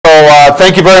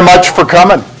Thank you very much for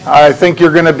coming. I think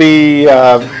you're going to be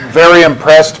very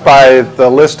impressed by the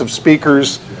list of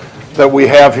speakers that we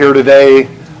have here today,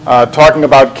 talking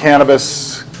about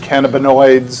cannabis,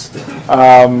 cannabinoids,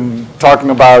 talking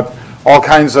about all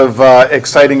kinds of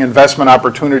exciting investment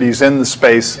opportunities in the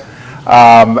space.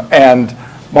 And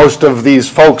most of these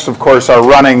folks, of course, are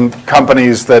running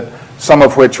companies that some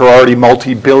of which are already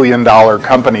multi-billion-dollar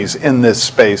companies in this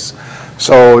space.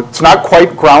 So it's not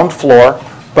quite ground floor,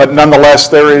 but nonetheless,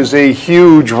 there is a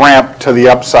huge ramp to the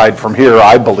upside from here,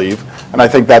 I believe, and I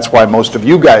think that's why most of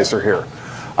you guys are here.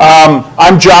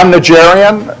 I'm Jon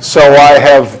Najarian, so I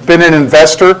have been an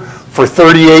investor for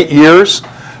 38 years.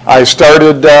 I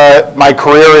started my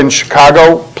career in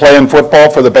Chicago playing football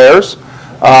for the Bears.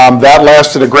 That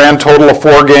lasted a grand total of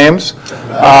 4 games.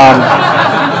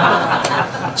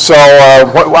 So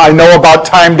I know about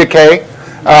time decay.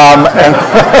 And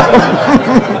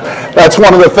that's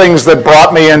one of the things that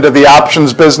brought me into the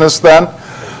options business then.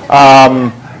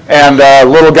 And a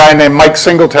little guy named Mike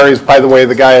Singletary is, by the way,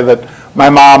 the guy that my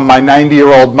mom, my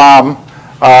 90-year-old mom,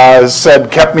 said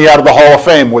kept me out of the Hall of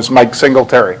Fame was Mike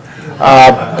Singletary.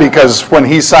 Because when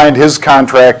he signed his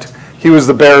contract, he was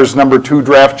the Bears' #2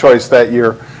 draft choice that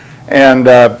year. And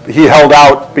he held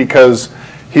out because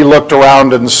he looked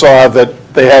around and saw that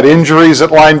they had injuries at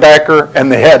linebacker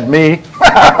and they had me.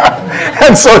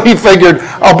 And so he figured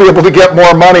I'll be able to get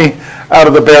more money out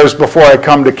of the Bears before I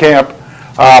come to camp.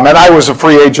 And I was a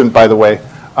free agent, by the way,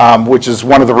 which is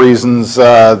one of the reasons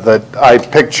that I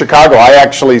picked Chicago. I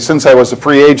actually, since I was a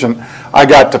free agent, I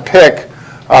got to pick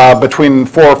between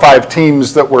 4 or 5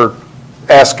 teams that were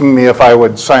asking me if I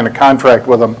would sign a contract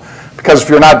with them. Because if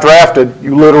you're not drafted,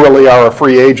 you literally are a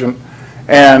free agent.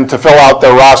 And to fill out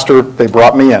their roster, they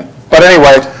brought me in. But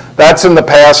anyway, that's in the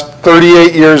past.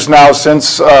 38 years now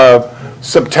since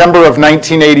September of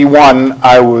 1981,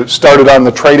 I started on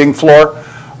the trading floor,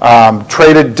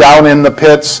 traded down in the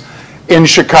pits in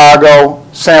Chicago,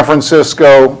 San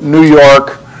Francisco, New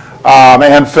York,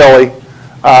 and Philly.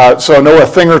 So I know a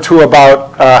thing or two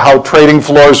about how trading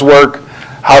floors work,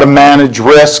 how to manage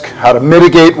risk, how to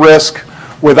mitigate risk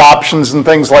with options and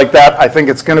things like that. I think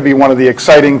it's going to be one of the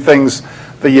exciting things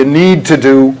that you need to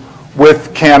do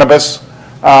with cannabis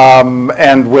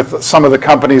and with some of the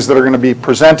companies that are going to be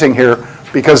presenting here,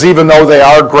 because even though they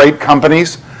are great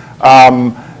companies,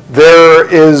 there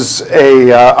is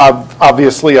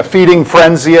obviously a feeding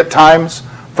frenzy at times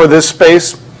for this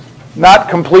space, not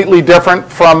completely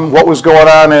different from what was going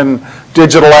on in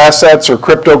digital assets or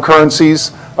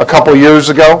cryptocurrencies a couple years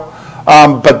ago,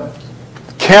 but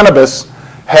cannabis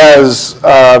has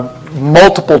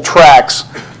multiple tracks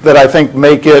that I think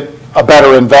make it a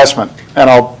better investment, and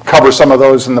I'll cover some of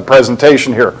those in the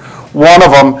presentation here. One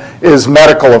of them is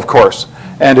medical, of course,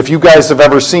 and if you guys have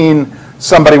ever seen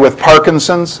somebody with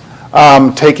Parkinson's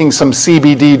taking some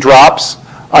CBD drops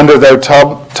under their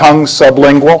tongue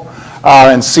sublingual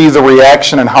and see the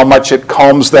reaction and how much it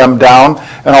calms them down,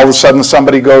 and all of a sudden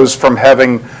somebody goes from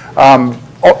having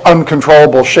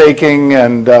uncontrollable shaking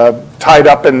and tied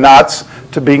up in knots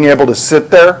to being able to sit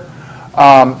there.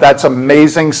 That's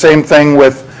amazing. Same thing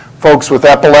with folks with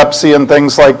epilepsy and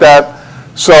things like that.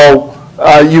 So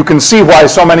you can see why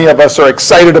so many of us are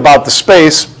excited about the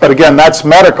space, but again, that's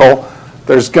medical.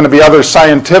 There's going to be other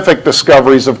scientific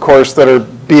discoveries, of course, that are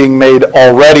being made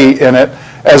already in it,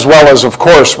 as well as, of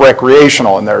course,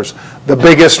 recreational. And there's the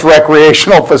biggest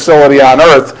recreational facility on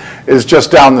earth is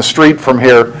just down the street from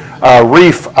here,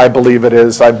 Reef, I believe it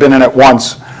is. I've been in it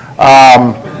once.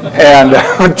 And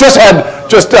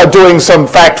just doing some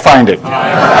fact finding.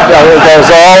 That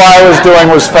was all I was doing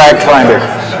was fact finding.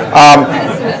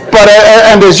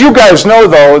 And as you guys know,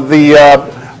 though,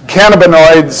 the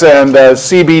cannabinoids and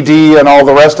CBD and all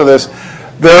the rest of this,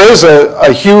 there is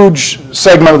a huge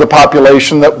segment of the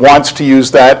population that wants to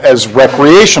use that as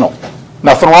recreational.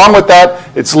 Nothing wrong with that.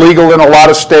 It's legal in a lot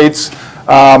of states,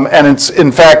 and it's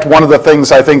in fact one of the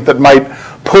things I think that might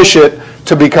push it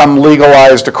to become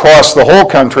legalized across the whole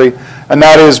country, and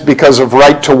that is because of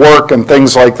right to work and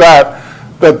things like that,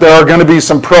 that there are going to be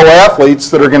some pro athletes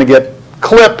that are going to get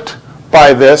clipped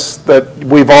by this, that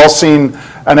we've all seen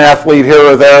an athlete here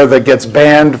or there that gets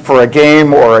banned for a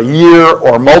game or a year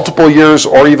or multiple years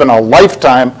or even a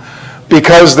lifetime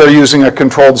because they're using a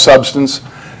controlled substance.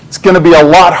 It's going to be a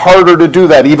lot harder to do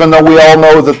that, even though we all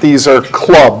know that these are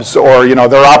clubs, or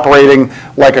they're operating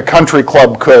like a country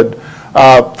club could.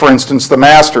 For instance, the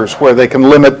Masters, where they can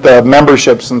limit the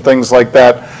memberships and things like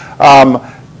that.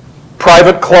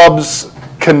 Private clubs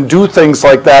can do things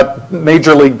like that.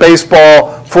 Major League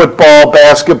Baseball, football,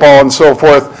 basketball, and so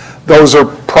forth. Those are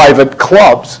private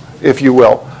clubs, if you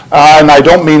will. And I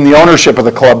don't mean the ownership of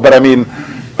the club, but I mean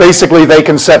basically they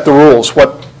can set the rules,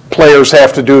 what players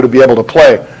have to do to be able to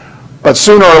play. But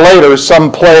sooner or later,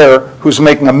 some player who's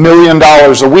making $1 million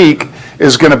a week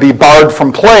is going to be barred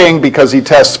from playing because he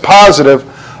tests positive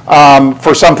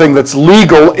for something that's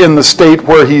legal in the state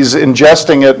where he's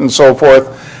ingesting it and so forth.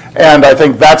 And I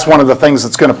think that's one of the things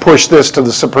that's going to push this to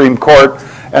the Supreme Court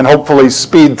and hopefully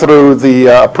speed through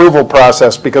the approval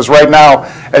process, because right now,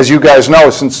 as you guys know,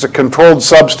 since it's a controlled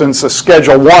substance, a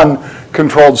Schedule I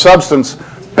controlled substance,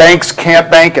 banks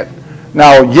can't bank it.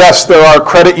 Now, yes, there are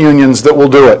credit unions that will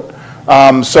do it.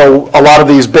 So a lot of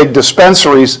these big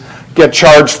dispensaries get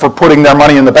charged for putting their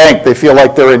money in the bank. They feel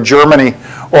like they're in Germany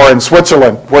or in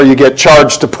Switzerland, where you get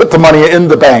charged to put the money in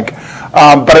the bank.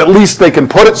 But at least they can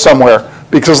put it somewhere,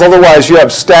 because otherwise you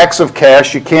have stacks of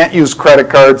cash, you can't use credit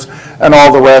cards and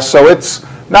all the rest. So it's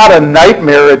not a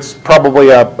nightmare, it's probably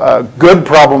a good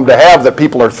problem to have, that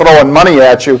people are throwing money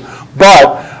at you.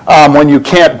 But when you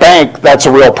can't bank, that's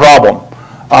a real problem.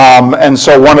 And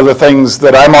so one of the things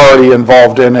that I'm already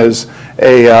involved in is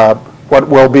what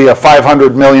will be a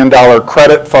 $500 million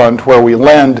credit fund, where we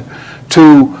lend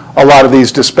to a lot of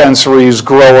these dispensaries,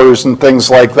 growers, and things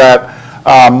like that.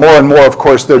 More and more, of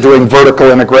course, they're doing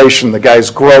vertical integration. The guys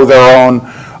grow their own,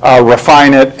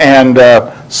 refine it, and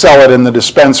sell it in the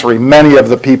dispensary. Many of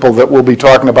the people that we'll be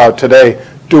talking about today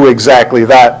do exactly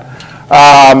that.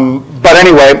 But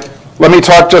anyway, let me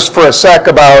talk just for a sec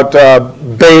about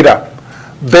beta.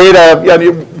 Beta,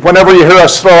 whenever you hear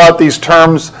us throw out these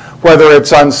terms, whether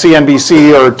it's on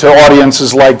CNBC or to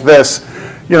audiences like this,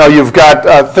 you've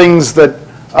got things that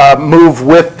move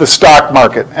with the stock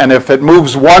market. And if it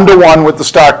moves 1-to-1 with the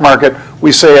stock market,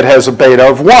 we say it has a beta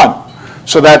of 1.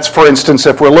 So that's, for instance,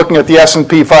 if we're looking at the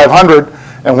S&P 500,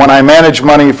 and when I manage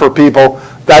money for people,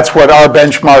 that's what our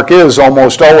benchmark is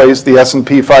almost always, the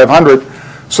S&P 500.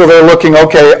 So they're looking,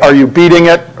 okay, are you beating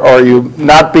it, or are you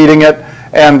not beating it?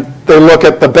 And they look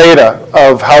at the beta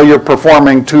of how you're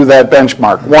performing to that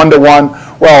benchmark.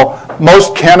 1-to-1, well,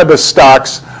 most cannabis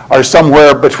stocks are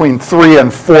somewhere between 3 and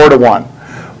 4-to-1,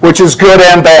 which is good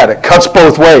and bad. It cuts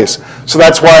both ways. So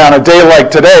that's why on a day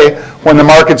like today, when the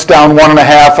market's down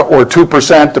 1.5% or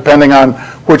 2%, depending on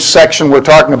which section we're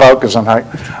talking about, because I'm high,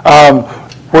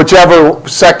 whichever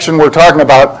section we're talking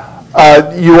about,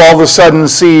 you all of a sudden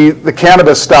see the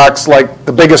cannabis stocks, like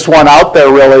the biggest one out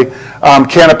there really,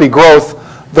 Canopy Growth,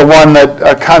 the one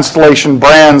that Constellation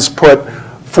Brands put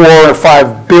 $4 or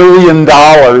 $5 billion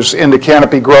into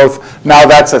Canopy Growth. Now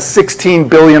that's a $16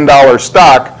 billion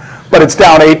stock, but it's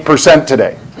down 8%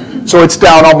 today. So it's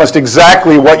down almost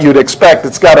exactly what you'd expect.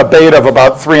 It's got a beta of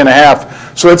about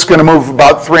 3.5, so it's going to move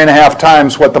about 3.5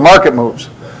 times what the market moves.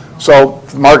 So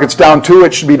if the market's down 2,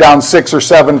 it should be down 6 or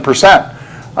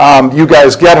 7%. You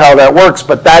guys get how that works,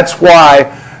 but that's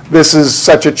why this is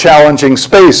such a challenging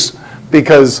space,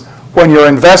 because when you're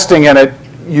investing in it,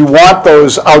 you want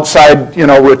those outside,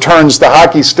 returns, the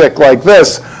hockey stick like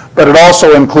this, but it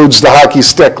also includes the hockey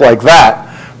stick like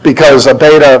that, because a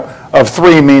beta of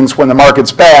 3 means when the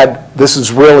market's bad, this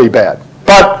is really bad.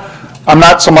 But I'm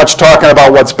not so much talking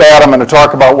about what's bad, I'm going to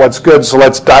talk about what's good, so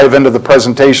let's dive into the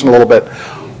presentation a little bit.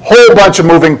 Whole bunch of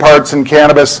moving parts in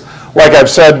cannabis. Like I've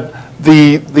said,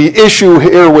 the issue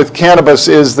here with cannabis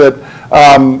is that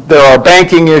there are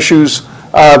banking issues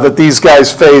that these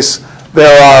guys face,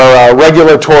 there are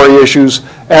regulatory issues,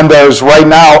 and there's right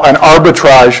now an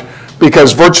arbitrage,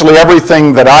 because virtually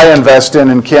everything that I invest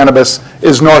in cannabis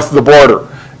is north of the border.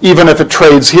 Even if it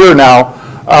trades here now,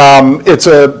 it's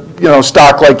a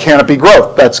stock like Canopy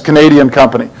Growth. That's a Canadian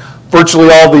company. Virtually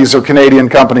all these are Canadian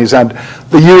companies, and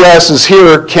the U.S. is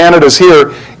here, Canada's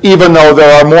here, even though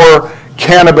there are more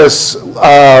cannabis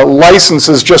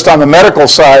licenses just on the medical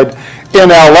side in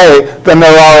LA than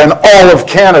there are in all of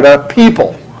Canada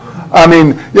people. I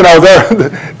mean,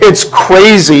 it's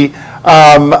crazy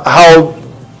how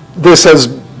this has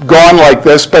gone like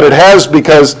this, but it has,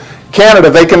 because Canada,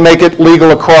 they can make it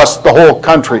legal across the whole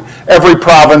country. Every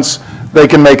province, they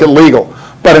can make it legal.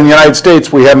 But in the United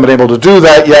States, we haven't been able to do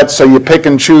that yet, so you pick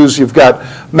and choose. You've got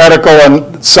medical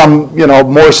in some,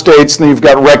 more states, and you've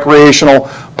got recreational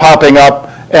popping up.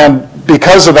 And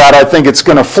because of that, I think it's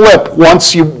going to flip.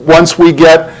 Once we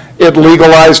get it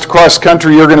legalized cross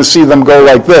country, you're going to see them go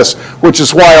like this, which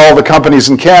is why all the companies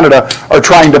in Canada are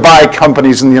trying to buy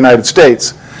companies in the United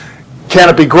States.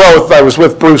 Canopy Growth, I was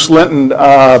with Bruce Linton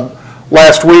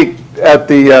last week at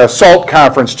the SALT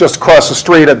conference just across the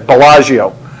street at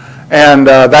Bellagio. And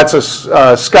that's a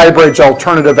Skybridge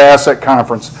Alternative Asset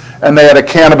Conference. And they had a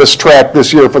cannabis track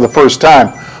this year for the first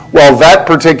time. Well, that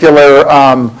particular,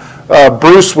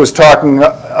 Bruce was talking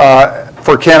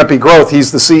for Canopy Growth,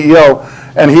 he's the CEO,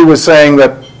 and he was saying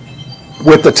that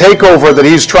with the takeover that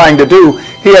he's trying to do,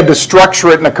 he had to structure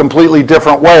it in a completely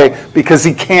different way because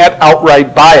he can't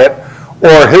outright buy it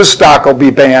or his stock will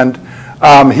be banned.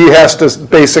 He has to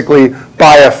basically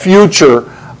buy a future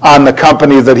on the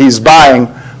company that he's buying.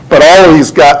 But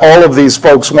all of these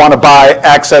folks want to buy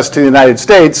access to the United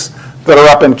States that are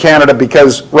up in Canada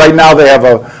because right now they have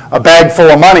a bag full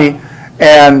of money,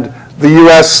 and the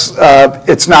U.S.,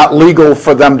 it's not legal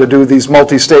for them to do these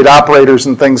multi-state operators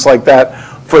and things like that,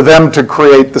 for them to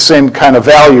create the same kind of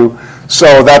value.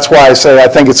 So that's why I say I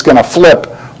think it's going to flip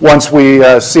once we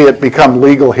see it become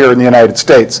legal here in the United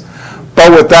States.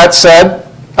 But with that said,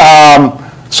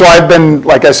 so I've been,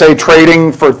 like I say,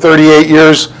 trading for 38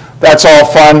 years. That's all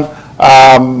fun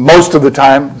most of the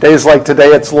time. Days like today,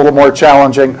 it's a little more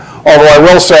challenging. Although I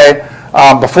will say,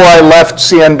 before I left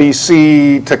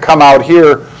CNBC to come out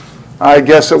here, I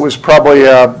guess it was probably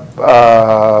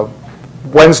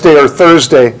Wednesday or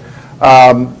Thursday,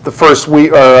 the first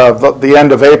week, or the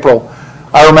end of April.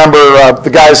 I remember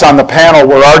the guys on the panel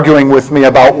were arguing with me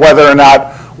about whether or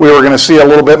not we were going to see a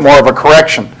little bit more of a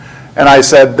correction. And I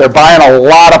said, they're buying a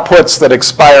lot of puts that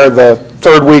expire the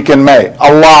third week in May.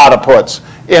 A lot of puts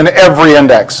in every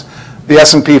index. The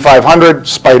S&P 500,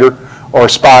 SPDR, or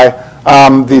SPY,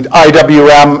 the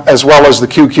IWM, as well as the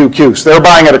QQQ. So they're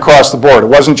buying it across the board. It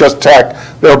wasn't just tech.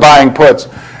 They were buying puts.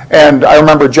 And I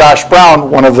remember Josh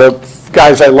Brown, one of the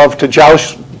guys I love to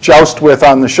joust with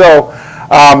on the show,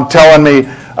 telling me,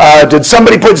 did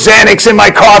somebody put Xanax in my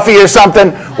coffee or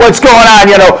something? What's going on?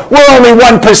 You know, we're only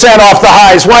 1% off the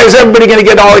highs. Why is everybody going to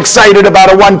get all excited about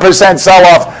a 1%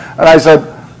 sell-off? And I said,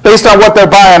 based on what they're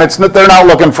buying, they're not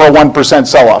looking for a 1%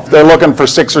 sell-off. They're looking for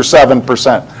 6 or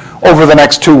 7% over the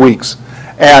next 2 weeks.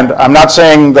 And I'm not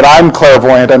saying that I'm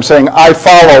clairvoyant. I'm saying I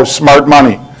follow smart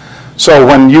money. So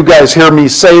when you guys hear me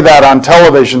say that on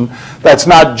television, that's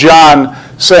not John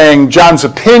saying John's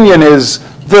opinion is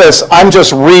this. I'm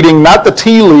just reading, not the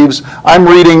tea leaves, I'm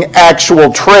reading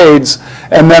actual trades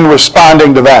and then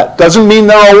responding to that. Doesn't mean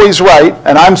they're always right,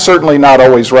 and I'm certainly not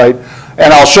always right.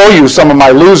 And I'll show you some of my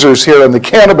losers here in the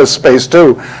cannabis space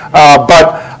too.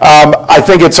 But I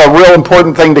think it's a real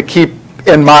important thing to keep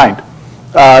in mind,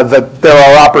 that there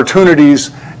are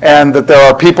opportunities and that there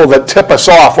are people that tip us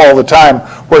off all the time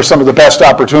where some of the best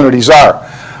opportunities are.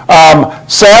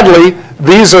 Sadly,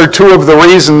 these are two of the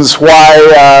reasons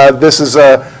why this is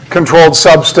a controlled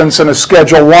substance and a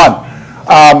Schedule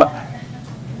I.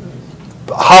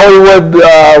 Hollywood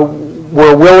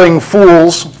were willing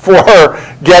fools for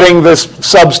getting this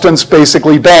substance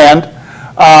basically banned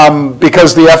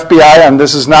because the FBI, and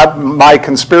this is not my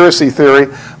conspiracy theory,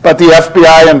 but the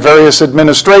FBI and various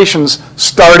administrations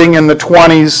starting in the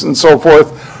 20s and so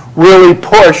forth really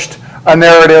pushed a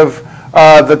narrative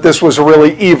that this was a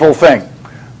really evil thing,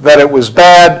 that it was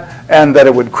bad and that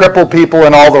it would cripple people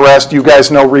and all the rest. You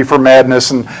guys know Reefer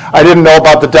Madness, and I didn't know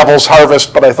about The Devil's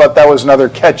Harvest, but I thought that was another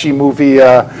catchy movie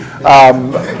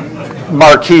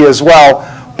marquee as well.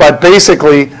 But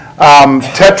basically,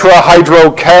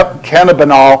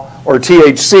 tetrahydrocannabinol, or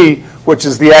THC, which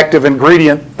is the active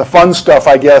ingredient, the fun stuff,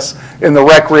 I guess, in the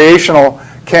recreational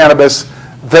cannabis,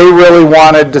 they really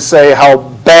wanted to say how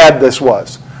bad this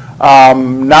was.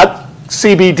 Not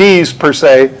CBDs per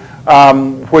se,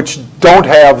 which don't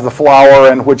have the flower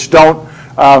and which don't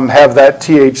have that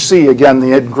THC, again,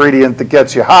 the ingredient that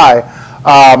gets you high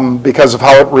because of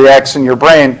how it reacts in your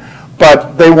brain.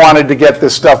 But they wanted to get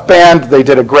this stuff banned. They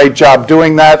did a great job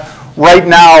doing that. Right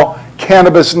now,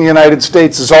 cannabis in the United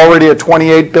States is already a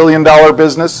 $28 billion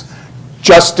business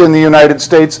just in the United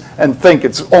States, and think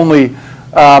it's only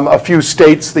a few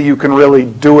states that you can really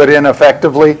do it in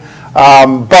effectively.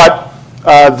 But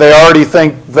they already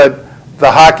think that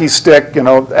the hockey stick, you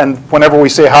know, and whenever we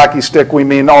say hockey stick, we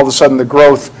mean all of a sudden the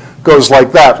growth goes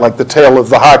like that, like the tail of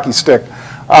the hockey stick,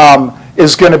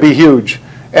 is going to be huge.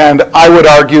 And I would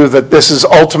argue that this is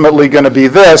ultimately going to be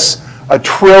this, a $1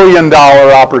 trillion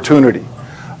opportunity.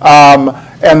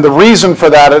 And the reason for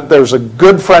that, there's a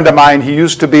good friend of mine, he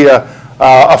used to be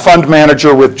a fund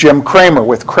manager with Jim Cramer,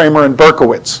 with Cramer and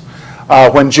Berkowitz.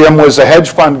 When Jim was a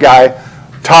hedge fund guy,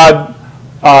 Todd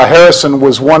Harrison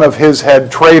was one of his head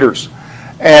traders.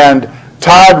 And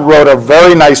Todd wrote a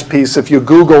very nice piece. If you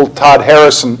Google Todd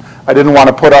Harrison, I didn't want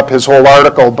to put up his whole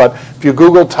article, but if you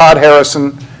Google Todd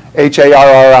Harrison,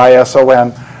 Harrison,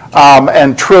 and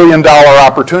 $1 trillion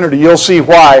opportunity, you'll see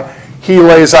why he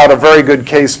lays out a very good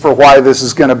case for why this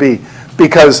is going to be.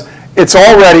 Because it's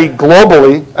already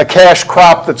globally a cash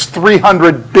crop that's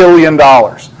 $300 billion.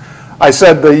 I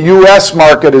said the US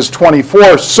market is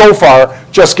 24 so far,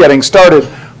 just getting started.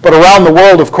 But around the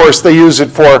world, of course, they use it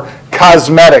for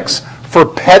cosmetics, for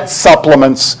pet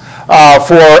supplements,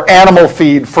 for animal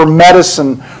feed, for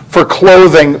medicine, for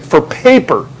clothing, for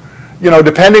paper.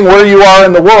 Depending where you are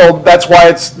in the world, that's why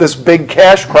it's this big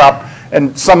cash crop.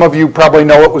 And some of you probably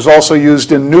know it was also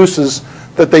used in nooses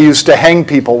that they used to hang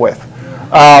people with,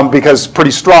 because it's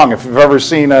pretty strong. If you've ever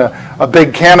seen a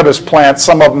big cannabis plant,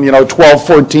 some of them, 12,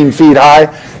 14 feet high,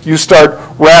 you start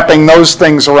wrapping those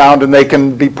things around and they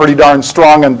can be pretty darn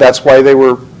strong, and that's why they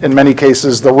were, in many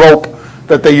cases, the rope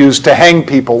that they used to hang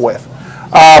people with.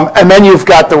 And then you've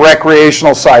got the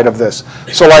recreational side of this.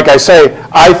 So like I say,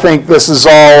 I think this is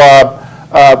all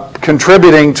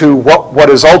contributing to what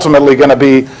is ultimately going to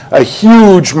be a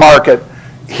huge market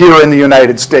here in the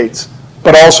United States,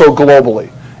 but also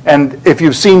globally. And if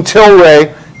you've seen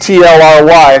Tilray,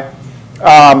 T-L-R-Y,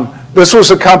 this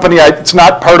was a company, it's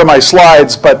not part of my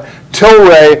slides, but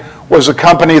Tilray was a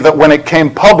company that when it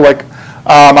came public,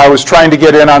 I was trying to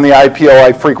get in on the IPO.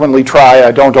 I frequently try,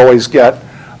 I don't always get.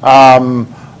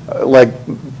 Like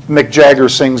Mick Jagger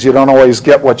sings, you don't always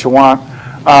get what you want.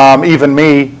 Even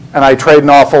me, and I trade an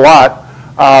awful lot.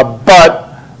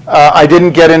 But I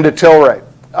didn't get into Tilray.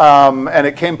 And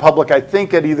it came public, I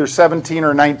think, at either 17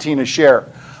 or 19 a share.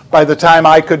 By the time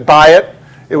I could buy it,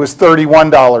 it was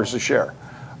 $31 a share.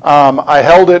 I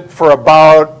held it for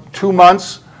about 2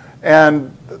 months,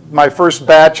 and my first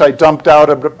batch I dumped out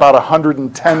at about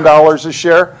 $110 a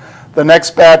share. The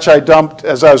next batch I dumped,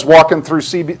 as I was walking through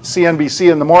CNBC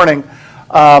in the morning,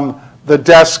 the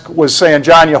desk was saying,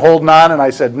 "John, you holding on?" And I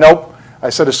said, "Nope." I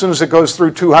said, as soon as it goes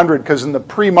through 200, because in the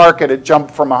pre-market it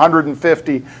jumped from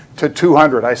 150 to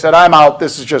 200. I said, I'm out,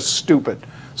 this is just stupid.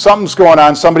 Something's going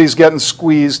on, somebody's getting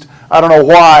squeezed. I don't know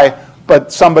why,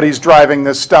 but somebody's driving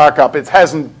this stock up. It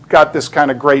hasn't got this kind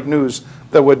of great news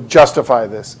that would justify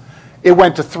this. It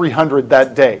went to 300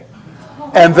 that day,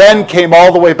 and then came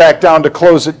all the way back down to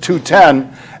close at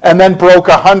 210, and then broke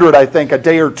 100, I think, a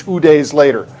day or 2 days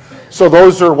later. So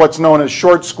those are what's known as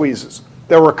short squeezes.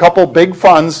 There were a couple big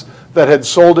funds that had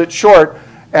sold it short,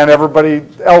 and everybody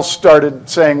else started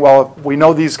saying, well, we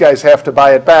know these guys have to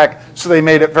buy it back, so they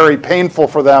made it very painful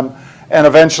for them, and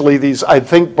eventually these, I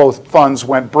think both funds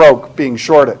went broke being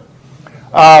shorted.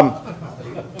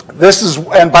 This is,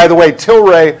 and by the way,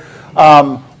 Tilray,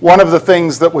 one of the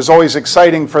things that was always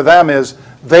exciting for them is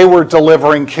they were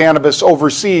delivering cannabis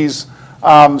overseas,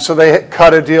 so they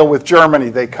cut a deal with Germany,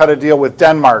 they cut a deal with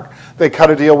Denmark, they cut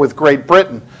a deal with Great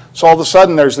Britain. So all of a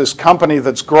sudden there's this company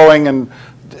that's growing and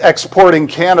exporting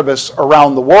cannabis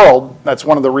around the world. That's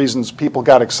one of the reasons people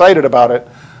got excited about it.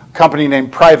 A company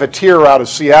named Privateer out of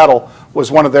Seattle was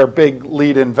one of their big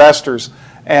lead investors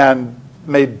and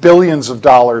made billions of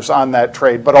dollars on that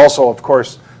trade, but also, of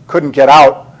course, couldn't get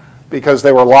out because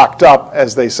they were locked up,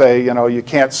 as they say. You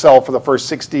can't sell for the first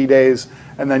 60 days,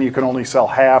 and then you can only sell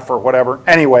half or whatever.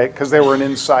 Anyway, because they were an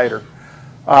insider.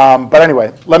 But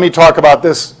anyway, let me talk about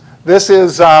this. This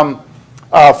is,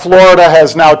 Florida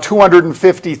has now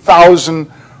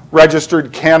 250,000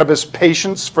 registered cannabis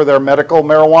patients for their medical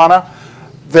marijuana.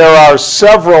 There are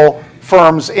several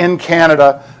firms in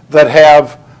Canada that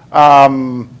have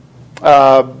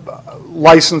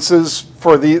licenses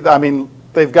for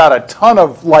they've got a ton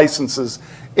of licenses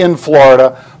in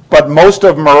Florida, but most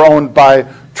of them are owned by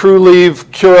Trulieve,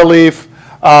 Curaleaf,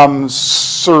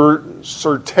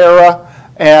 Certera,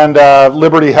 and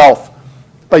Liberty Health.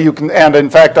 But you can, and in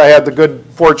fact, I had the good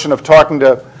fortune of talking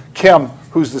to Kim,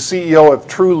 who's the CEO of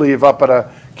Trulieve, up at a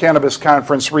cannabis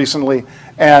conference recently,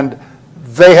 and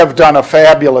they have done a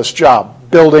fabulous job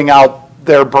building out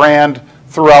their brand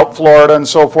throughout Florida and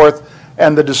so forth.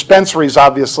 And the dispensaries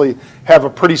obviously have a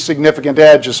pretty significant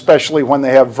edge, especially when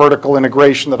they have vertical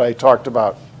integration that I talked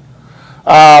about.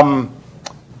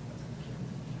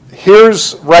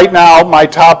 Here's right now my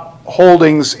top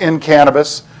holdings in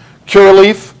cannabis.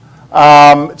 Curaleaf.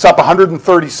 It's up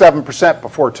 137%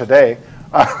 before today.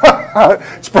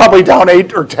 It's probably down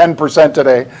 8 or 10%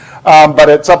 today, but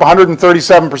it's up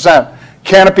 137%.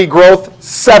 Canopy Growth,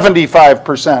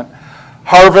 75%.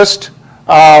 Harvest,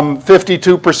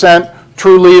 52%.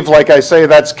 Trulieve, like I say,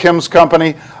 that's Kim's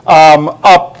company,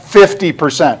 up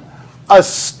 50%.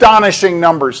 Astonishing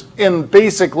numbers in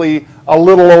basically a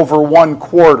little over 1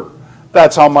 quarter.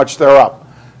 That's how much they're up.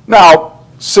 Now,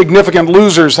 significant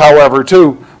losers, however,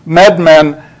 too.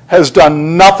 MedMen has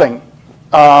done nothing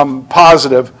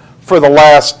positive for the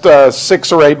last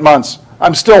 6 or 8 months.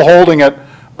 I'm still holding it,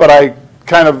 but I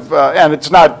kind of, and it's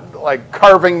not like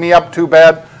carving me up too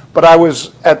bad, but I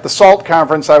was at the SALT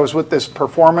conference, I was with this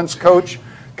performance coach,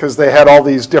 because they had all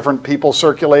these different people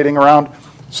circulating around.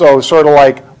 So sort of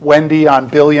like Wendy on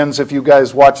Billions, if you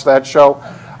guys watch that show.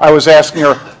 I was asking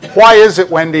her, why is it,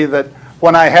 Wendy, that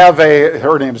when I have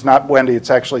her name's not Wendy, it's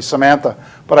actually Samantha,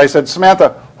 but I said,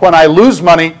 Samantha, when I lose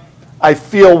money, I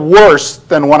feel worse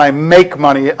than when I make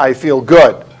money, I feel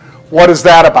good. What is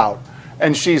that about?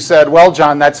 And she said, well,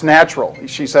 John, that's natural.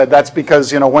 She said, that's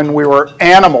because, when we were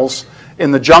animals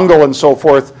in the jungle and so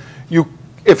forth,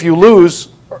 if you lose,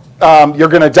 you're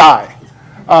going to die.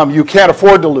 You can't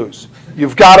afford to lose.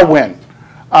 You've got to win.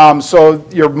 So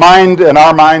your mind and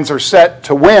our minds are set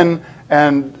to win.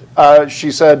 And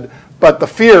she said, but the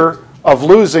fear of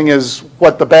losing is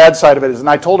what the bad side of it is. And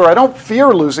I told her, I don't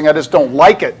fear losing, I just don't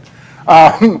like it.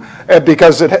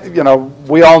 Because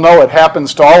we all know it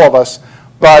happens to all of us.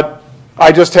 But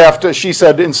I just have to, she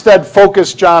said, instead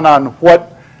focus, John, on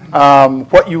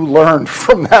what you learned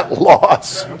from that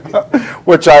loss,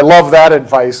 which I love that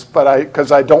advice, but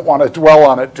because I don't want to dwell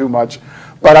on it too much.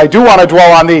 But I do want to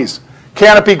dwell on these.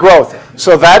 Canopy Growth.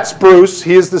 So that's Bruce.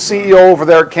 He is the CEO over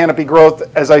there at Canopy Growth.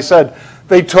 As I said,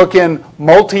 they took in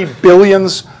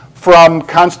multi-billions from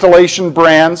Constellation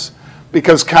Brands,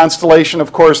 because Constellation,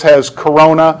 of course, has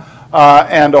Corona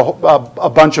and a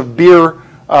bunch of beer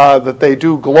that they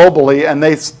do globally, and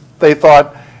they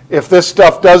thought, if this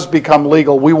stuff does become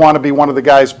legal, we want to be one of the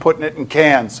guys putting it in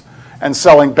cans and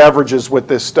selling beverages with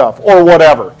this stuff, or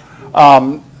whatever.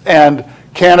 And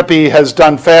Canopy has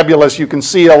done fabulous. You can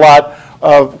see a lot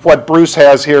of what Bruce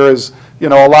has here is, a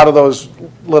lot of those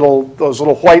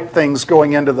little white things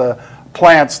going into the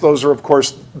plants. Those are, of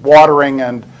course, watering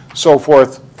and so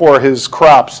forth for his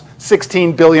crops.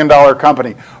 $16 billion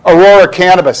company. Aurora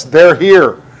Cannabis, they're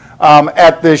here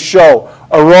at this show.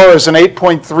 Aurora is an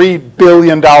 $8.3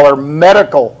 billion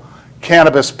medical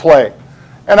cannabis play.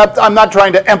 And I'm not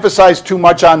trying to emphasize too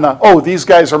much on these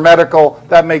guys are medical,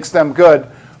 that makes them good.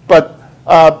 But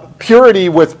purity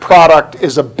with product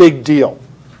is a big deal.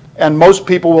 And most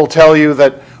people will tell you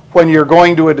that when you're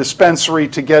going to a dispensary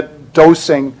to get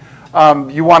dosing,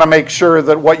 you want to make sure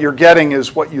that what you're getting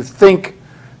is what you think,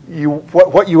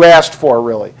 what you asked for,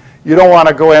 really. You don't want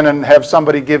to go in and have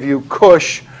somebody give you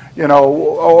Kush,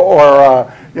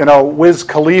 or Wiz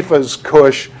Khalifa's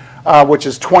Kush, which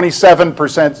is 27%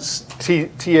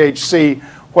 THC,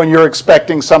 when you're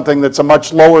expecting something that's a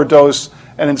much lower dose,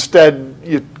 and instead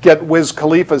you get Wiz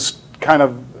Khalifa's kind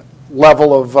of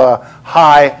level of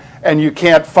high, and you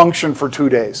can't function for 2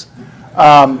 days.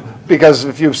 Because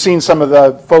if you've seen some of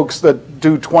the folks that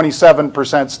do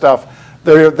 27% stuff,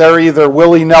 they're either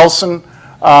Willie Nelson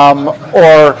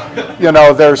or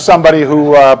there's somebody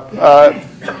who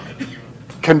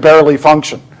can barely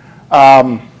function.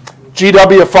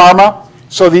 GW Pharma,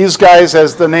 so these guys,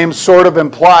 as the name sort of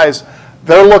implies,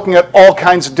 they're looking at all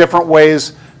kinds of different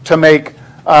ways to make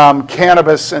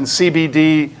cannabis and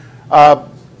CBD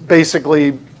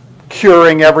basically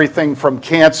curing everything from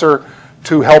cancer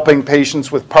to helping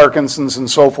patients with Parkinson's and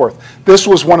so forth. This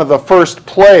was one of the first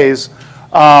plays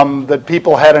that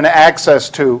people had an access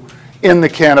to in the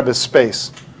cannabis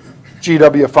space.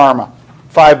 GW Pharma,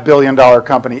 $5 billion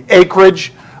company.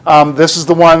 Acreage, this is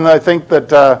the one I think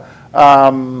that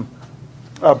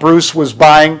Bruce was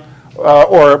buying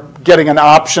or getting an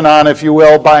option on, if you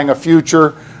will, buying a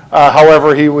future,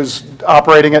 however he was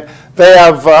operating it. They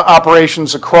have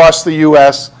operations across the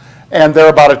U.S., and they're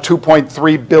about a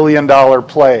 $2.3 billion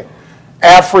play.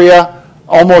 Afria,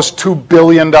 almost $2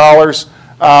 billion.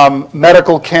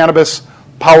 Medical cannabis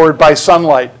powered by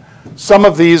sunlight. Some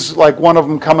of these, like one of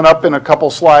them coming up in a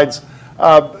couple slides,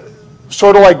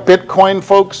 sort of like Bitcoin,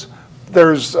 folks,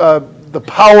 there's the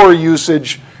power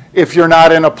usage if you're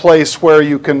not in a place where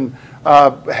you can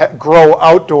grow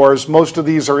outdoors. Most of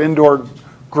these are indoor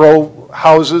grow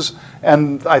houses,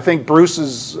 and I think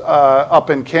Bruce's up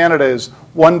in Canada is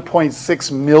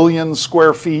 1.6 million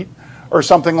square feet or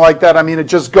something like that. I mean, it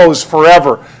just goes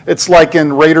forever. It's like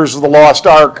in Raiders of the Lost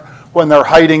Ark when they're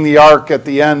hiding the Ark at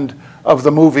the end of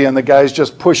the movie and the guy's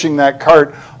just pushing that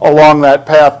cart along that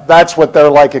path. That's what they're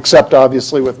like, except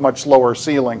obviously with much lower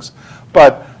ceilings.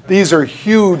 But these are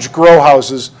huge grow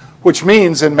houses, which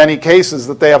means in many cases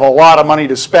that they have a lot of money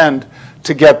to spend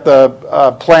to get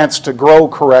the plants to grow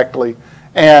correctly.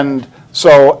 And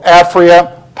so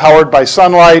Afria, powered by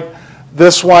sunlight.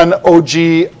 This one,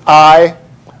 OGI,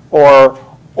 or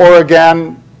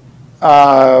Oregon,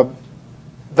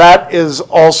 that is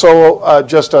also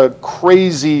just a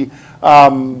crazy,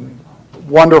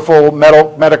 wonderful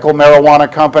medical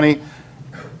marijuana company.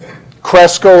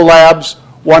 Cresco Labs,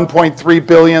 $1.3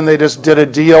 billion. They just did a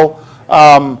deal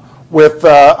with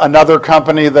another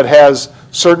company that has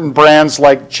certain brands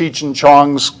like Cheech and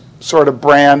Chong's sort of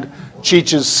brand,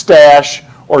 Cheech's Stash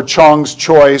or Chong's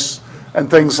Choice, and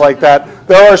things like that.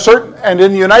 There are certain, and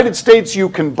in the United States you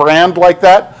can brand like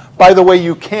that. By the way,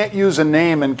 you can't use a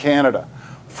name in Canada.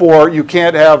 You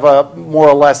can't have a more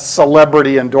or less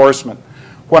celebrity endorsement.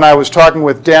 when I was talking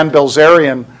with Dan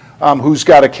Bilzerian, who's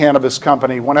got a cannabis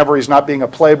company, whenever he's not being a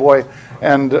playboy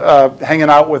and hanging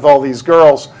out with all these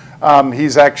girls,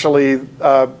 he's actually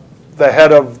the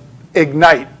head of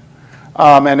Ignite.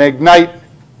 And Ignite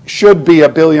should be a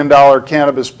billion-dollar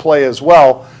cannabis play as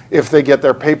well if they get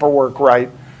their paperwork right.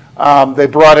 They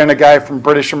brought in a guy from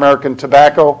British American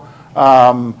Tobacco,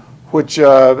 which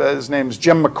his name's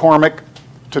Jim McCormick,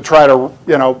 to try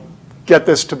to get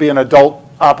this to be an adult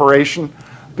operation,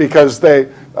 because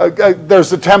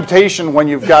there's a temptation when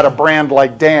you've got a brand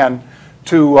like Dan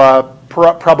to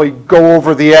probably go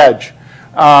over the edge.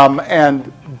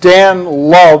 And Dan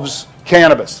loves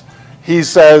cannabis. He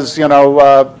says, do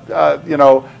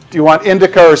you want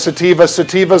indica or sativa?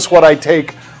 Sativa's what I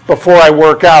take before I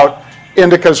work out.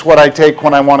 Indica's what I take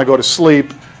when I want to go to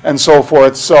sleep, and so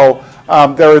forth. So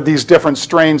there are these different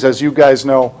strains, as you guys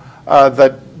know,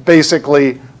 that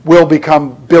basically will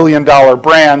become billion-dollar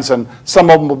brands, and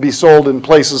some of them will be sold in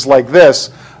places like this,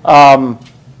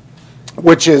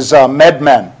 which is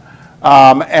MedMen.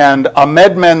 And a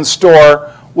MedMen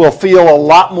store will feel a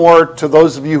lot more, to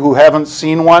those of you who haven't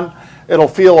seen one, it'll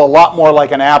feel a lot more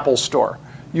like an Apple store.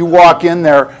 You walk in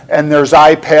there and there's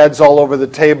iPads all over the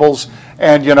tables,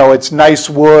 and it's nice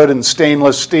wood and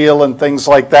stainless steel and things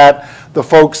like that. The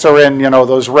folks are in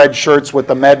those red shirts with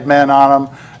the MedMen on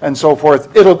them and so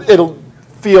forth. It'll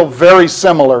feel very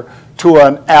similar to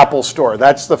an Apple store.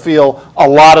 That's the feel a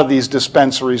lot of these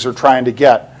dispensaries are trying to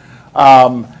get.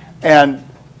 And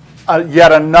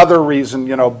yet another reason,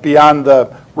 beyond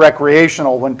the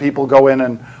recreational, when people go in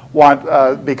and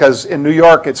want, because in New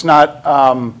York it's not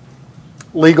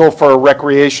legal for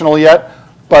recreational yet,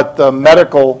 but the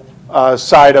medical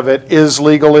side of it is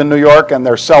legal in New York, and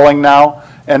they're selling now.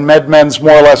 And MedMen's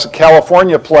more or less a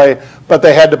California play, but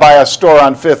they had to buy a store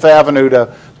on Fifth Avenue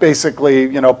to basically,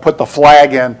 put the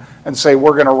flag in and say,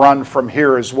 we're going to run from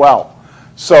here as well.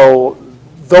 So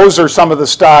those are some of the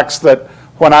stocks that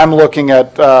when I'm looking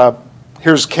at,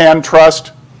 here's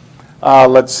CanTrust.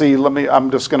 Let's see,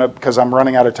 I'm just going to, because I'm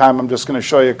running out of time, I'm just going to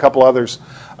show you a couple others.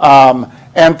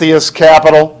 Antheus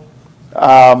Capital.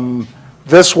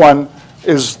 This one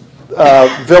is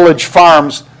Village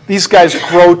Farms. These guys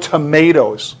grow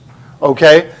tomatoes,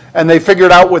 okay? And they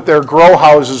figured out with their grow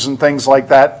houses and things like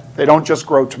that, they don't just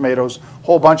grow tomatoes, a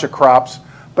whole bunch of crops,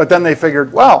 but then they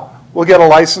figured, well, we'll get a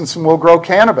license and we'll grow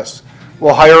cannabis.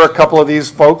 We'll hire a couple of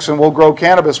these folks and we'll grow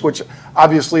cannabis, which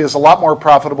obviously is a lot more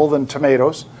profitable than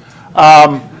tomatoes.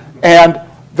 And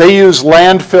they use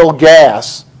landfill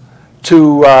gas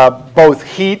to both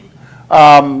heat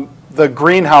the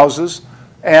greenhouses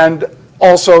and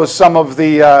also some of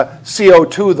the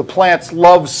CO2. The plants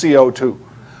love CO2.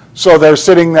 So they're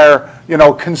sitting there,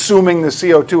 consuming the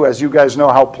CO2. As you guys know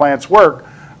how plants work,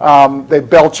 they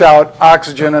belch out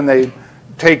oxygen and they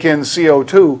take in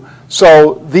CO2.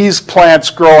 So these plants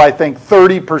grow, I think,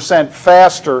 30%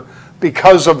 faster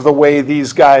because of the way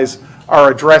these guys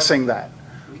are addressing that.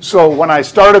 So when I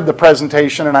started the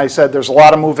presentation and I said there's a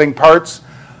lot of moving parts,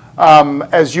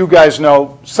 as you guys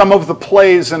know, some of the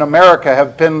plays in America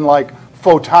have been like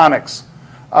photonics,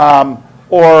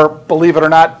 or believe it or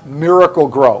not,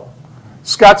 Miracle-Gro.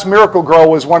 Scott's Miracle-Gro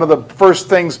was one of the first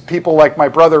things people like my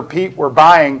brother Pete were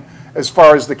buying as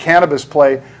far as the cannabis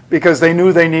play, because they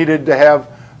knew they needed to have,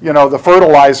 the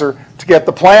fertilizer to get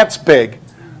the plants big.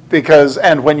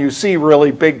 And when you see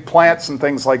really big plants and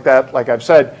things like that, like I've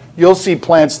said, you'll see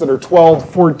plants that are 12,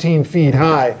 14 feet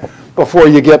high before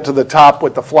you get to the top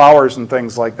with the flowers and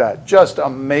things like that. Just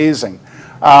amazing.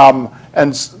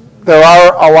 And there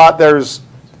are a lot. There's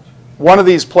one of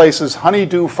these places,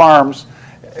 Honeydew Farms,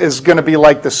 is going to be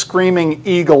like the Screaming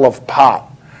Eagle of pot.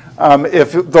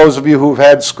 If those of you who've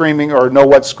had Screaming or know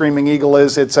what Screaming Eagle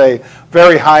is, it's a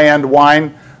very high-end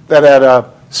wine that at a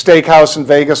steakhouse in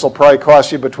Vegas will probably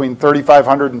cost you between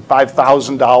 $3,500 and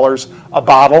 $5,000 a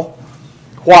bottle.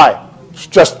 Why? It's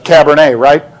just Cabernet,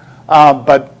 right?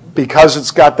 But because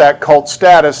it's got that cult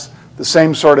status, the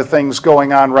same sort of things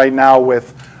going on right now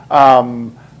with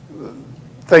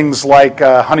things like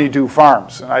Honeydew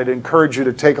Farms. And I'd encourage you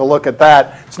to take a look at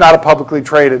that. It's not a publicly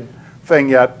traded thing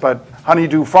yet, but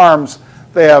Honeydew Farms,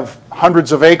 they have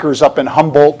hundreds of acres up in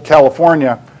Humboldt,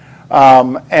 California.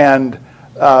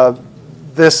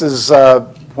 This is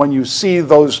when you see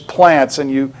those plants,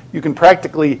 and you can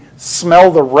practically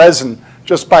smell the resin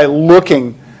just by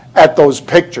looking at those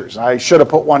pictures. I should have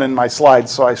put one in my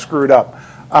slides, so I screwed up.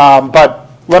 But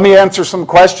let me answer some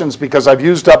questions because I've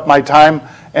used up my time,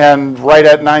 and right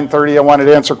at 9:30 I wanted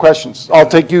to answer questions. I'll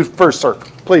take you first, sir,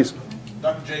 please.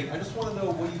 Dr. J, I just want to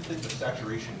know what you think the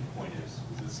saturation point is.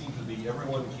 It seems to be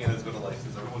everyone in Canada's got a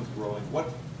license, everyone's growing. What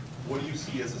do you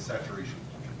see as a saturation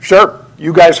point? Sure.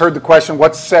 You guys heard the question,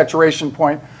 what's the saturation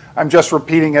point? I'm just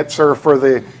repeating it, sir, for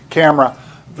the camera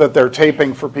that they're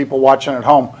taping for people watching at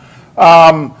home.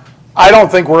 I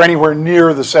don't think we're anywhere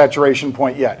near the saturation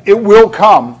point yet. It will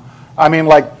come. I mean,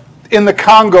 like in the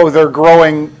Congo, they're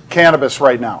growing cannabis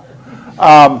right now.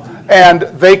 And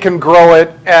they can grow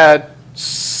it at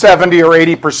 70 or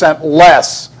 80%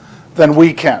 less than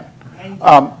we can.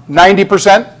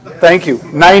 90%? Thank you.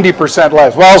 90%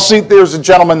 less. Well, see, there's a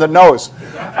gentleman that knows.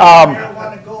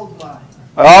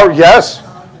 Oh, yes.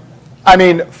 I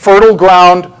mean, fertile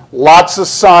ground, lots of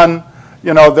sun.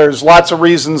 You know, there's lots of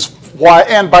reasons why.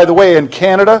 And by the way, in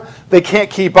Canada, they can't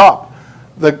keep up.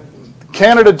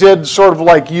 Canada did sort of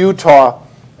like Utah,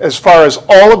 as far as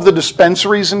all of the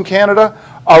dispensaries in Canada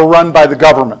are run by the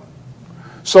government.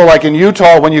 So like in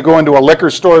Utah, when you go into a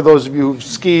liquor store, those of you who've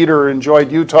skied or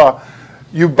enjoyed Utah,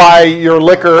 you buy your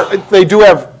liquor. They do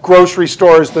have grocery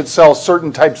stores that sell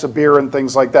certain types of beer and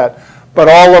things like that. But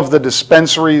all of the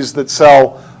dispensaries that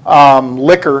sell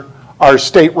liquor are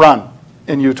state-run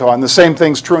in Utah. And the same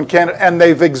thing's true in Canada. And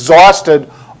they've exhausted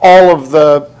all of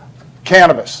the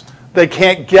cannabis. They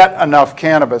can't get enough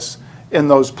cannabis in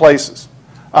those places.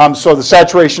 So the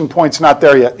saturation point's not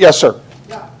there yet. Yes, sir.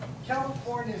 Yeah,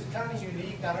 California is kind of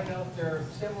unique. I don't know if there are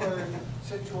similar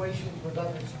situations with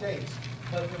other states,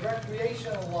 but the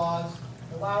recreational laws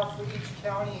allow for each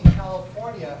county in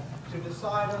California to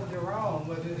decide on their own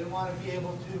whether they want to be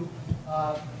able to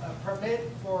permit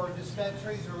for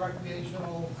dispensaries or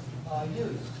recreational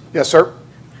use. Yes, sir.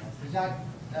 Is that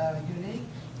unique?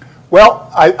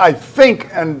 Well, I think,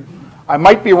 and I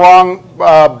might be wrong,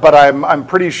 but I'm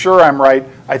pretty sure I'm right.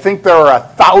 I think there are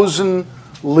 1,000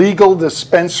 legal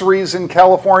dispensaries in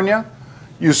California.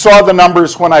 You saw the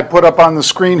numbers when I put up on the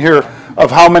screen here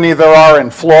of how many there are in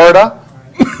Florida.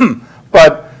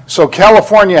 But so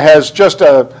California has just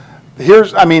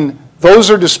I mean, those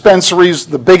are dispensaries.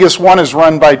 The biggest one is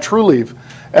run by Trulieve,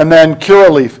 and then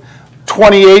Curaleaf.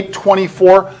 28,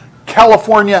 24,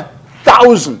 California,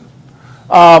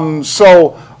 1,000.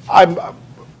 So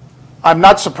I'm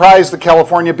not surprised that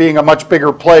California, being a much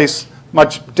bigger place,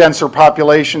 much denser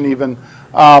population even,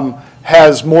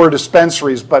 has more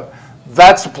dispensaries. But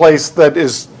that's a place that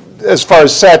is, as far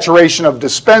as saturation of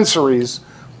dispensaries,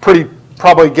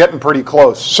 probably getting pretty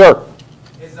close. Sir?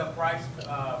 Is the price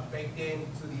baked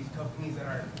into these companies that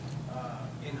are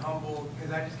in Humboldt?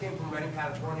 Because I just came from Redding,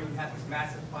 California. We had these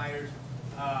massive fires.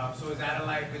 So is that a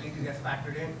liability that's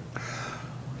factored in?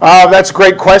 That's a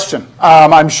great question.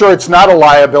 I'm sure it's not a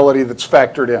liability that's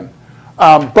factored in.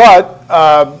 But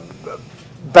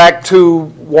back to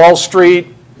Wall Street,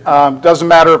 doesn't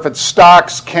matter if it's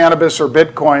stocks, cannabis, or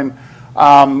Bitcoin,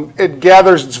 it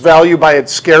gathers its value by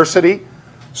its scarcity.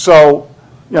 So,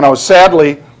 you know,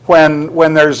 sadly,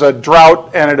 when there's a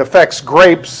drought and it affects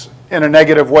grapes in a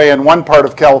negative way in one part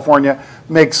of California,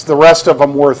 makes the rest of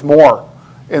them worth more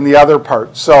in the other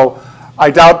part. So I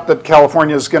doubt that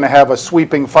California is going to have a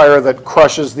sweeping fire that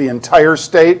crushes the entire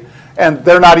state, and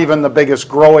they're not even the biggest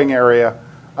growing area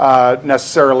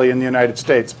necessarily in the United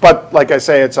States. But like I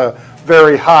say, it's a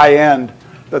very high end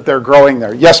that they're growing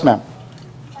there. Yes, ma'am?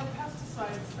 Are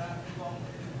pesticides involved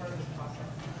in part of this process?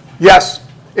 Yes,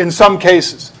 in some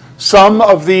cases. Some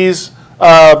of these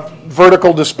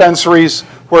vertical dispensaries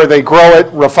where they grow it,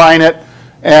 refine it,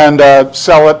 and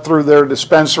sell it through their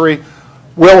dispensary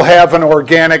will have an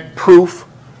organic proof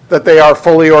that they are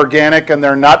fully organic and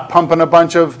they're not pumping a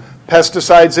bunch of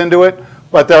pesticides into it.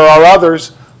 But there are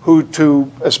others who,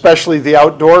 especially the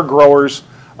outdoor growers,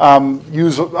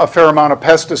 use a fair amount of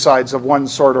pesticides of one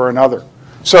sort or another.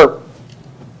 Sir,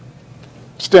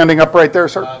 standing up right there,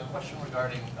 sir. Question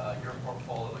regarding your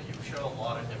portfolio. You show a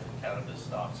lot of different cannabis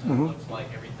stocks, and it looks like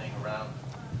everything around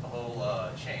the whole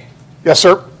chain. Yes,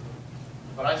 sir.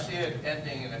 But I see it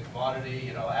ending in a commodity,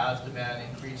 you know, as demand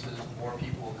increases, more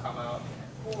people will come out.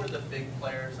 Who are the big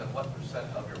players, and what percent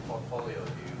of your portfolio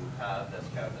do you have as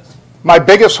cannabis? My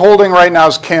biggest holding right now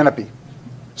is Canopy,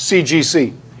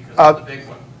 CGC. Because it's the big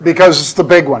one. Because it's the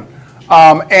big one.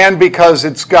 And because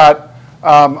it's got,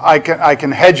 I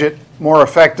can hedge it more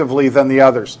effectively than the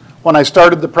others. When I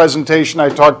started the presentation, I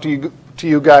talked to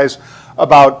you guys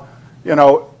about, you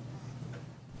know,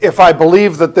 if I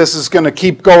believe that this is going to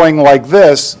keep going like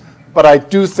this, but I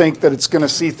do think that it's going to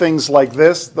see things like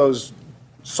this, those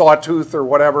sawtooth or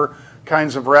whatever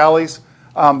kinds of rallies,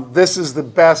 this is the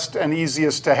best and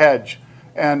easiest to hedge.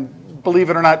 And believe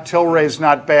it or not, Tilray's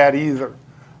not bad either.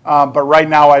 But right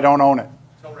now I don't own it.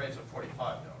 Tilray's at 45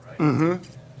 though, right?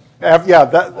 Mm-hmm. Yeah,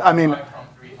 that, I mean,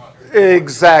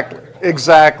 exactly.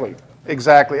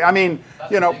 I mean,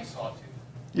 that's you know, a big sawtooth.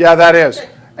 yeah, that is.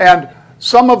 And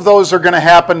some of those are going to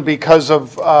happen because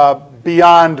of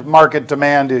beyond market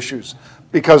demand issues,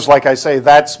 because like I say,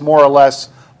 that's more or less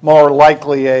more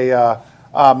likely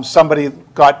somebody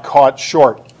got caught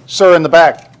short. Sir, in the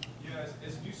back. Yeah,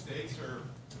 as new states are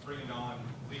bringing on,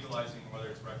 legalizing whether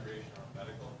it's recreational or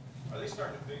medical, are they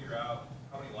starting to figure out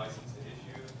how many licenses to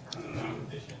issue in terms of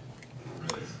competition?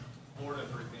 Because Florida,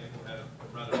 for example, had a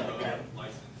rather low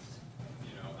license,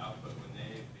 output when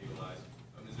they legalized.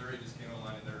 Missouri just came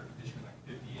online and they're issuing like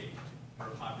 58 for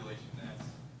a population that's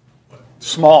what?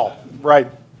 Small, right.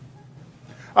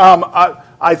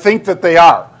 I think that they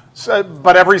are,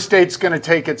 but every state's going to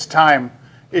take its time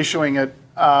issuing it,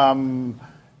 and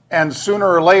sooner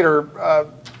or later,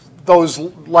 those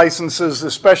licenses,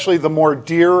 especially the more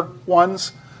dear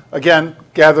ones, again,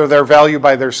 gather their value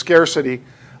by their scarcity.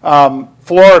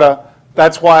 Florida,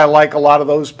 that's why I like a lot of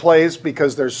those plays,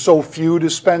 because there's so few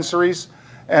dispensaries,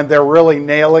 and they're really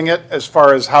nailing it as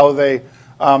far as how they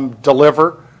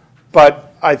deliver.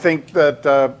 But I think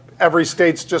that every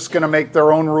state's just going to make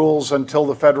their own rules until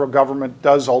the federal government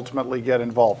does ultimately get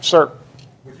involved. Sir?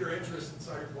 With your interest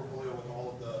inside your portfolio with all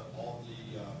of the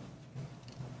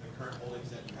current holdings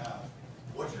that you have,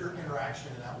 what's your interaction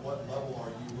and at what level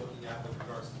are you looking at with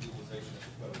regards to legalization at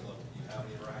the federal level? Do you have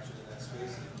any interaction in that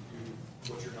space? And if you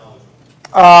do, what's your knowledge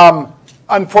of it?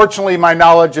 Unfortunately, my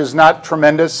knowledge is not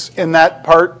tremendous in that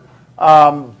part,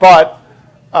 but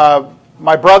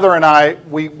my brother and I,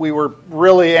 we were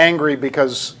really angry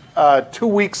because 2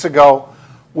 weeks ago,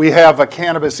 we have a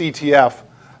cannabis ETF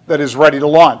that is ready to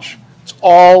launch. It's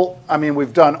all,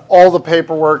 we've done all the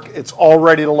paperwork. It's all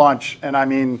ready to launch.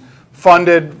 And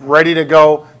funded, ready to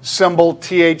go, symbol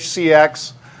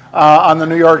THCX on the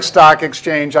New York Stock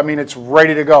Exchange. It's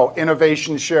ready to go.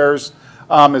 Innovation Shares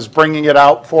is bringing it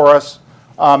out for us.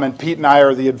 And Pete and I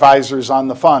are the advisors on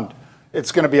the fund.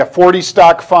 It's going to be a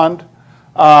 40-stock fund.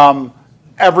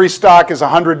 Every stock is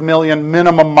 100 million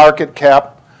minimum market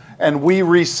cap. And we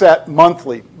reset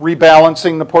monthly,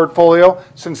 rebalancing the portfolio.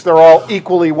 Since they're all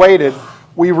equally weighted,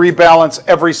 we rebalance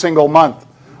every single month.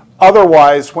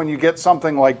 Otherwise, when you get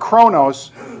something like Kronos,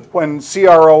 when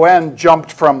CRON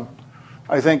jumped from,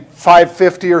 I think,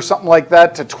 550 or something like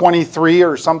that to 23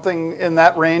 or something in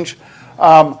that range,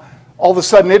 all of a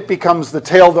sudden it becomes the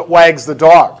tail that wags the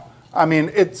dog.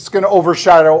 It's going to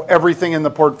overshadow everything in the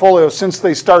portfolio since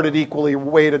they started equally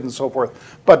weighted and so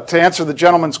forth. But to answer the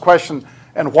gentleman's question,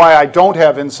 and why I don't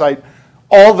have insight,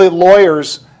 all the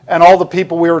lawyers and all the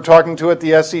people we were talking to at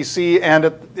the SEC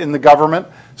and in the government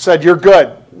said, you're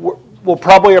good. We'll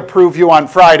probably approve you on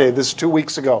Friday, this 2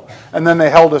 weeks ago. And then they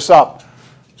held us up.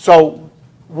 So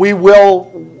we will,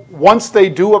 once they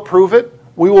do approve it,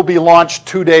 we will be launched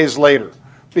 2 days later,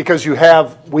 because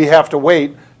we have to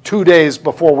wait 2 days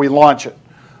before we launch it.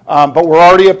 But we're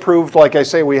already approved. Like I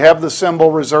say, we have the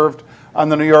symbol reserved on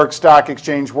the New York Stock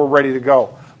Exchange. We're ready to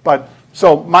go.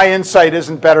 So my insight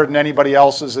isn't better than anybody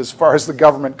else's as far as the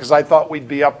government, because I thought we'd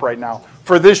be up right now,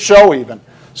 for this show even.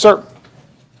 Sir?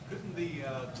 Couldn't the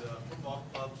football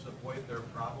clubs avoid their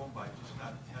problem by just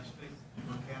not testing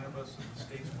for cannabis in the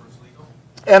states where it's legal?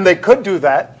 And they could do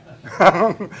that.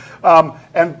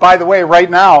 And by the way, right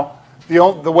now,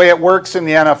 the way it works in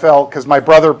the NFL, because my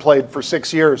brother played for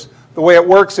 6 years, the way it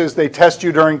works is they test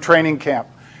you during training camp.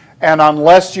 And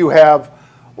unless you have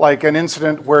like an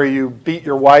incident where you beat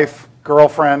your wife,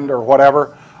 girlfriend, or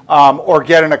whatever, or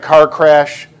get in a car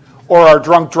crash, or are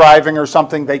drunk driving or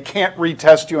something, they can't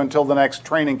retest you until the next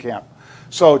training camp.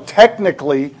 So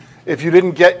technically, if you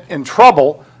didn't get in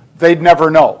trouble, they'd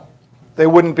never know. They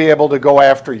wouldn't be able to go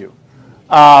after you.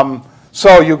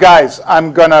 So you guys,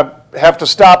 I'm going to have to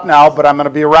stop now, but I'm going to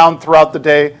be around throughout the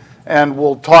day, and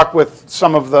we'll talk with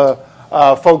some of the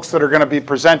folks that are going to be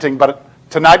presenting. But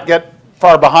to not get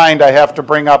far behind, I have to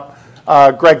bring up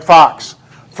Greg Fox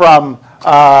from